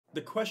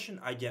The question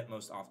I get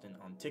most often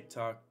on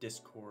TikTok,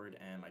 Discord,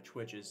 and my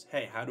Twitch is,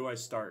 hey, how do I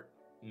start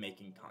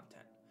making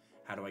content?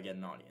 How do I get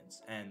an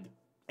audience? And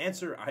the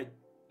answer I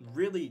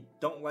really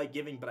don't like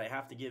giving, but I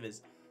have to give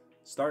is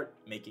start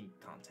making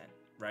content,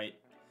 right?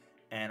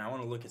 And I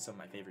want to look at some of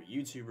my favorite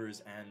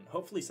YouTubers and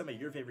hopefully some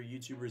of your favorite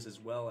YouTubers as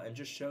well, and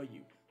just show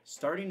you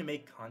starting to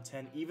make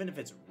content, even if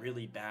it's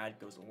really bad,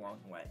 goes a long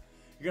way.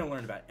 You're going to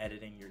learn about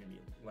editing, you're going to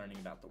be learning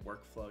about the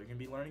workflow, you're going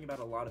to be learning about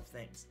a lot of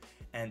things.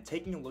 And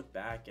taking a look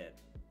back at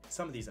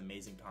some of these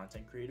amazing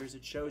content creators,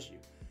 it shows you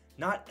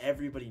not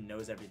everybody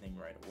knows everything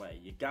right away.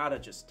 You gotta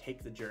just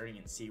take the journey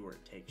and see where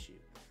it takes you.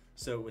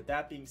 So with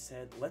that being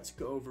said, let's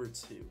go over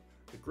to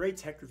the Great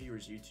Tech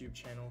Reviewers YouTube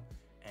channel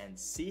and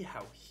see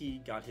how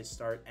he got his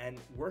start and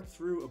work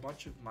through a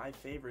bunch of my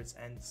favorites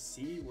and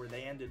see where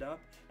they ended up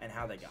and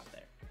how they got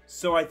there.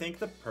 So I think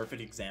the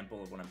perfect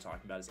example of what I'm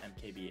talking about is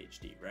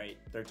MKBHD, right?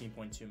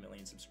 13.2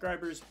 million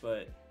subscribers,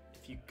 but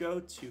if you go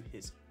to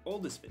his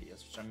oldest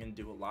videos, which I'm gonna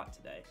do a lot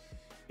today,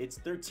 it's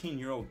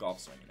 13-year-old golf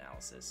swing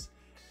analysis.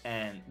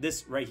 And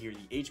this right here,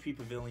 the HP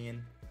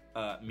Pavilion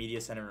Media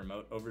Center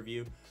remote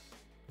overview,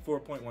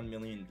 4.1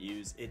 million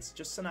views. It's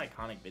just an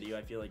iconic video,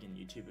 I feel like, in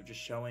YouTube of just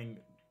showing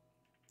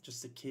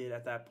just a kid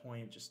at that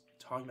point, just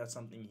talking about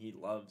something he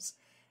loves.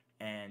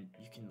 And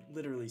you can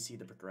literally see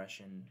the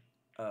progression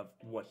of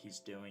what he's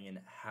doing and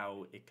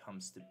how it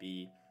comes to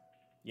be,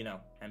 you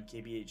know,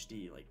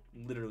 MKBHD, like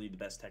literally the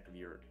best tech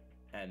reviewer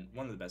and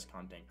one of the best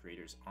content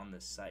creators on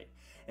this site.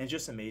 And it's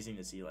just amazing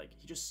to see, like,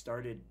 he just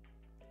started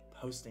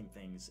posting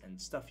things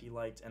and stuff he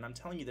liked. And I'm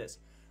telling you this,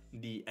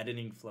 the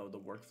editing flow, the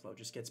workflow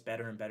just gets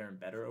better and better and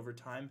better over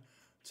time,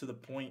 to the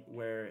point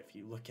where if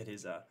you look at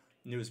his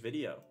newest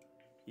video,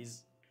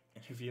 he's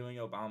interviewing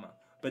Obama.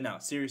 But no,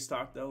 serious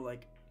talk though,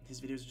 like, his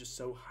videos are just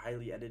so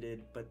highly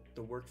edited, but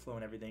the workflow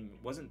and everything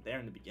wasn't there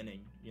in the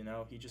beginning, you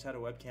know? He just had a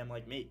webcam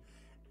like me,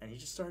 and he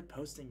just started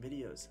posting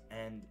videos,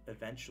 and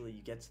eventually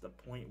you get to the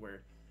point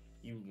where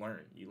you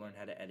learn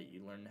how to edit,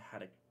 you learn how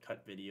to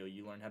cut video,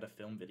 you learn how to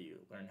film video,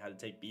 learn how to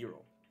take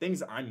B-roll.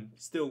 Things I'm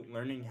still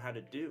learning how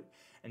to do.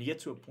 And you get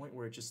to a point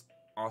where it's just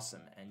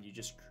awesome and you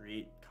just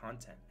create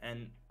content.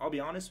 And I'll be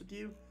honest with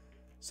you,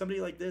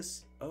 somebody like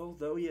this,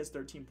 although he has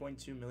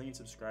 13.2 million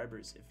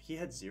subscribers, if he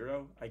had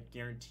 0, I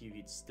guarantee you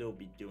he'd still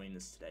be doing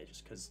this today,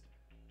 just because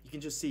you can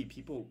just see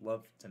people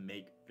love to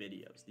make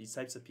videos. These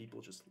types of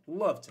people just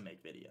love to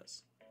make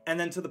videos. And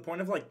then to the point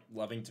of like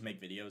loving to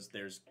make videos,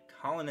 there's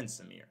Colin and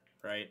Samir,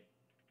 right?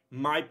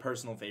 My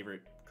personal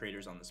favorite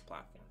creators on this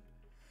platform.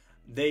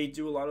 They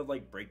do a lot of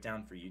like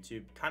breakdown for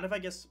YouTube, kind of I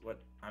guess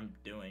what I'm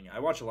doing. I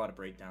watch a lot of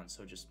breakdowns,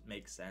 so it just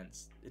makes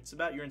sense. It's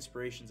about your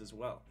inspirations as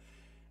well.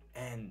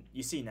 And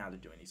you see now they're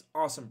doing these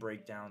awesome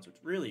breakdowns with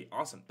really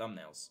awesome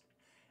thumbnails.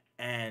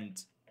 And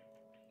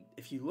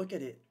if you look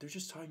at it, they're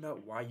just talking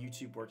about why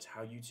YouTube works,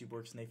 how YouTube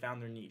works, and they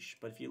found their niche.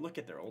 But if you look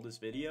at their oldest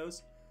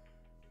videos,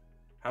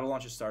 how to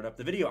launch a startup,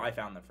 the video I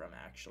found them from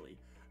actually,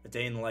 A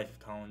Day in the Life of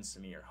Colin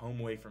Samir,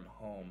 Home Away from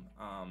Home,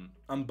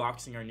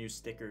 unboxing our new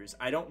stickers.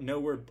 I don't know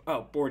where,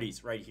 oh,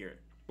 Boardies right here.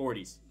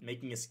 Boardies,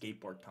 making a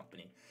skateboard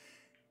company.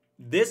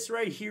 This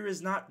right here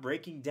is not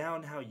breaking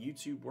down how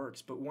YouTube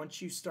works, but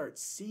once you start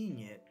seeing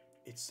it,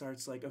 it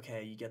starts like,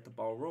 okay, you get the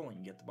ball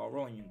rolling,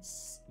 and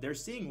they're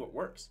seeing what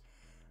works.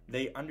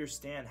 They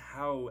understand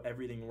how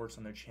everything works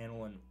on their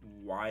channel and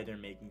why they're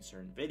making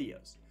certain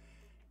videos.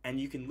 And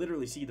you can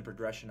literally see the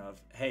progression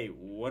of, hey,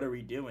 what are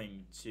we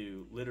doing,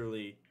 to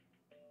literally,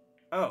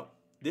 oh,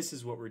 this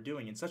is what we're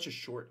doing in such a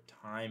short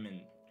time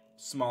and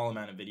small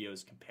amount of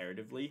videos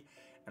comparatively.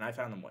 And I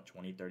found them, what,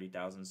 20,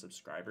 30,000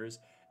 subscribers.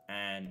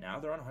 And now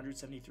they're on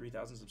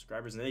 173,000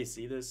 subscribers. And they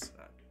see this.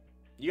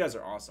 You guys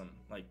are awesome.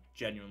 Like,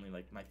 genuinely,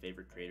 like, my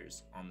favorite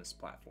creators on this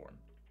platform.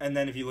 And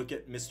then if you look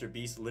at Mr.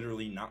 Beast,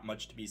 literally not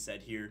much to be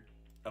said here.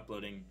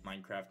 Uploading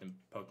Minecraft and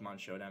Pokemon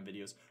Showdown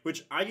videos,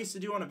 which I used to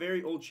do on a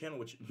very old channel,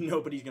 which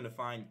nobody's going to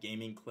find,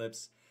 gaming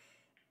clips.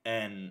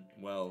 And,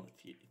 well,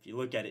 if you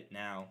look at it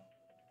now,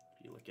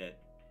 if you look at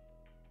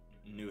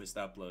newest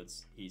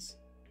uploads, he's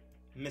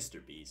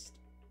Mr. Beast.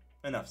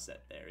 Enough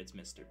said there, it's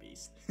Mr.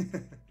 Beast.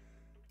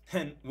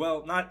 And,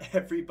 well, not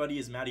everybody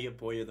is Matty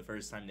Apoya the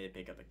first time they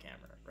pick up a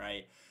camera,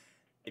 right?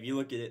 If you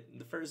look at it,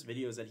 the first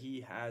videos that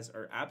he has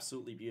are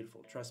absolutely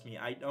beautiful. Trust me,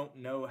 I don't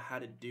know how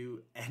to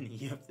do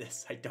any of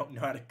this. I don't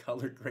know how to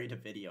color grade a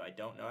video. I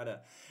don't know how to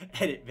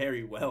edit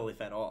very well,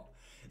 if at all.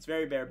 It's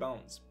very bare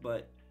bones,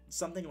 but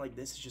something like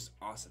this is just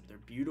awesome. They're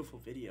beautiful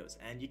videos,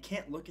 and you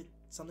can't look at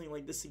something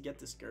like this and get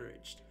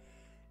discouraged.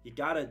 You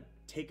gotta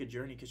take a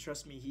journey, because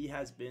trust me, he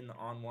has been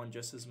on one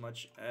just as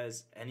much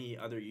as any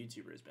other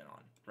YouTuber has been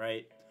on,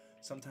 right?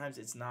 Sometimes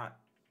it's not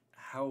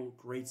how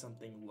great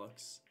something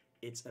looks.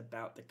 It's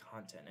about the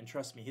content. And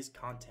trust me, his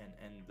content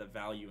and the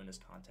value in his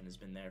content has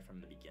been there from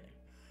the beginning.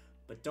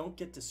 But don't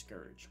get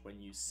discouraged when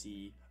you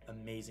see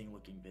amazing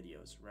looking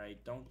videos, right?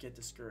 Don't get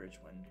discouraged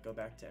when, go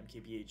back to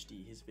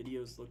MKBHD, his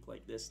videos look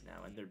like this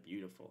now and they're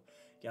beautiful.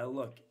 You gotta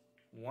look,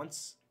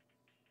 once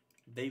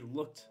they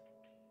looked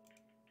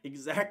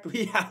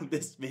exactly how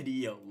this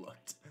video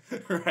looked,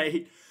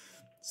 right?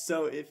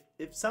 So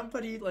if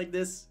somebody like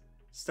this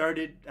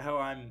started how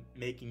I'm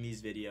making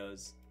these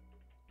videos,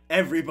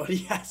 everybody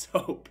has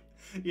hope.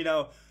 You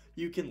know,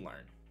 you can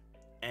learn.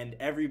 And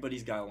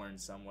everybody's got to learn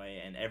some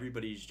way, and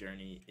everybody's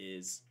journey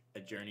is a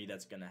journey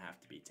that's going to have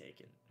to be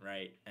taken,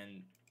 right?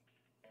 And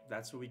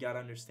that's what we got to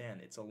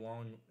understand. It's a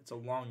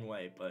long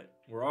way, but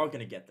we're all going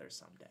to get there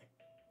someday.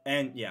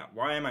 And yeah,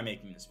 why am I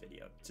making this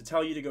video? To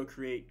tell you to go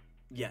create?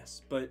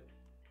 Yes, but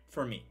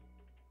for me,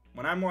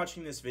 when I'm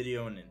watching this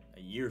video in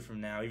a year from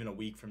now, even a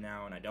week from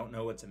now, and I don't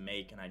know what to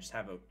make, and I just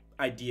have an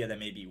idea that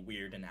may be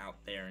weird and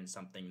out there and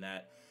something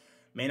that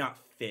may not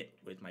fit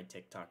with my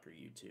TikTok or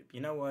YouTube,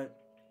 you know what?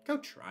 Go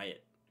try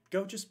it.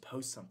 Go just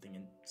post something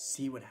and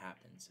see what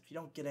happens. If you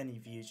don't get any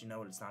views, you know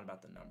what? It's not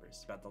about the numbers.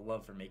 It's about the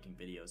love for making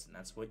videos, and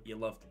that's what you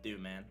love to do,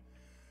 man.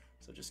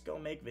 So just go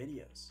make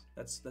videos.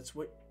 That's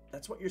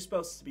what you're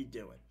supposed to be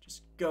doing.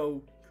 Just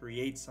go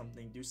create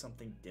something, do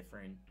something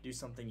different, do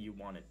something you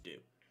want to do.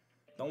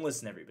 Don't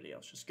listen to everybody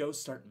else. Just go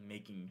start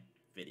making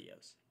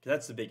videos. Because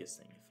that's the biggest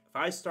thing. If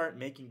I start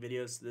making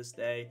videos to this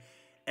day,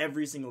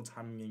 every single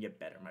time I'm going to get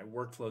better. My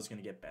workflow is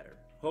going to get better.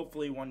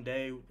 Hopefully one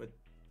day with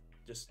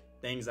just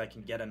things, I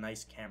can get a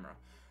nice camera.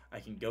 I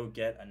can go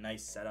get a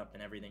nice setup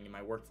and everything, and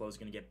my workflow is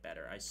going to get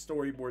better. I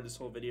storyboard this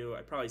whole video.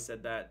 I probably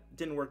said that. It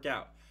didn't work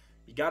out.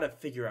 You got to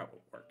figure out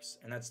what works,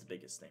 and that's the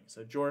biggest thing.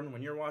 So Jordan,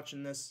 when you're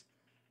watching this,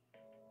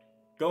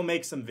 go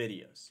make some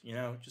videos, you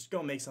know? Just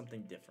go make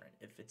something different.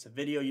 If it's a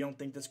video you don't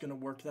think that's going to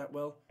work that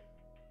well,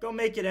 go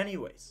make it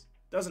anyways.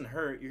 Doesn't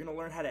hurt. You're going to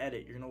learn how to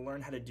edit. You're going to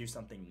learn how to do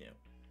something new.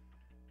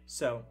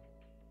 So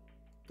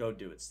go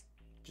do it.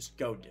 Just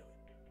go do it.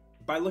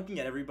 By looking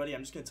at everybody,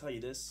 I'm just going to tell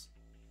you this.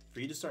 For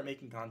you to start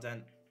making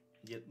content,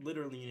 you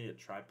literally need a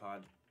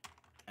tripod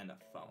and a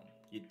phone.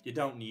 You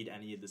don't need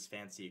any of this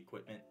fancy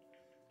equipment.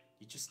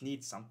 You just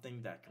need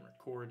something that can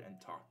record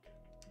and talk.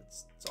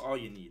 That's all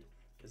you need.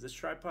 Because this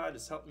tripod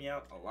has helped me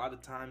out a lot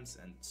of times,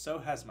 and so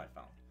has my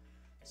phone.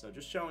 So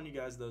just showing you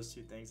guys those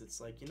two things,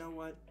 it's like, you know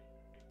what?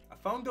 A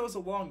phone goes a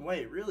long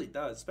way. It really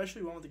does,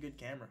 especially one with a good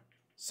camera.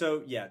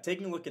 So yeah,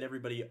 taking a look at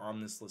everybody on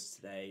this list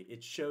today,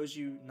 it shows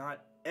you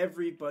not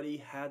everybody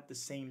had the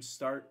same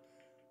start,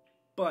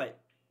 but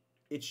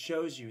it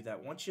shows you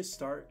that once you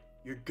start,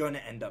 you're gonna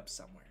end up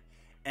somewhere.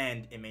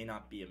 And it may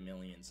not be 1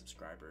 million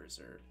subscribers,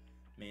 or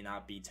may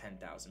not be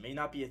 10,000, may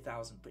not be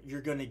 1,000, but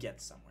you're gonna get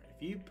somewhere.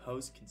 If you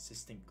post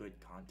consistent good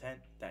content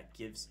that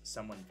gives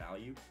someone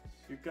value,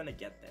 you're gonna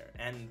get there.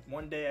 And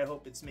one day I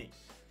hope it's me.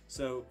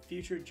 So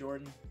future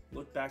Jordan,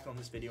 look back on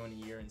this video in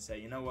a year and say,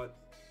 you know what,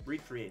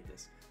 recreate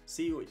this.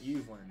 See what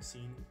you've learned,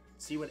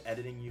 see what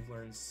editing you've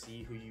learned,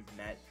 see who you've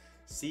met,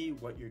 see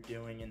what you're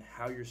doing and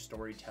how your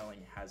storytelling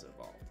has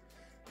evolved.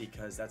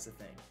 Because that's the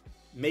thing.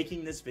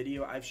 Making this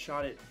video, I've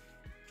shot it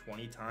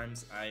 20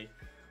 times. I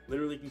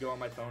literally can go on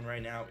my phone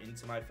right now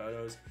into my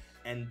photos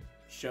and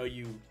show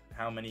you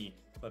how many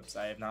clips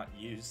I have not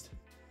used,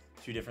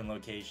 2 different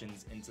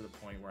locations, into the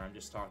point where I'm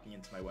just talking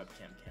into my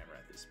webcam camera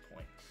at this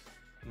point.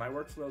 My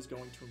workflow is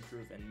going to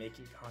improve, and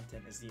making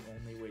content is the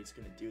only way it's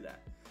going to do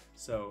that.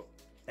 So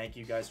thank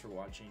you guys for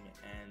watching,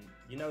 and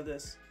you know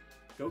this,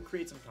 go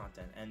create some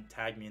content and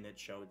tag me in it,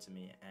 show it to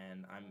me,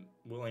 and I'm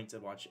willing to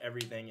watch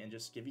everything and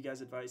just give you guys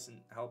advice and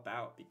help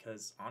out,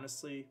 because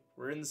honestly,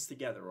 we're in this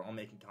together. We're all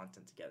making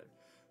content together.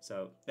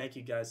 So thank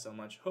you guys so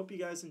much. Hope you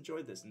guys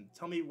enjoyed this, and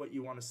tell me what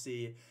you want to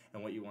see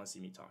and what you want to see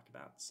me talk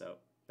about. So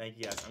thank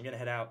you guys. I'm going to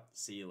head out.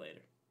 See you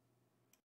later.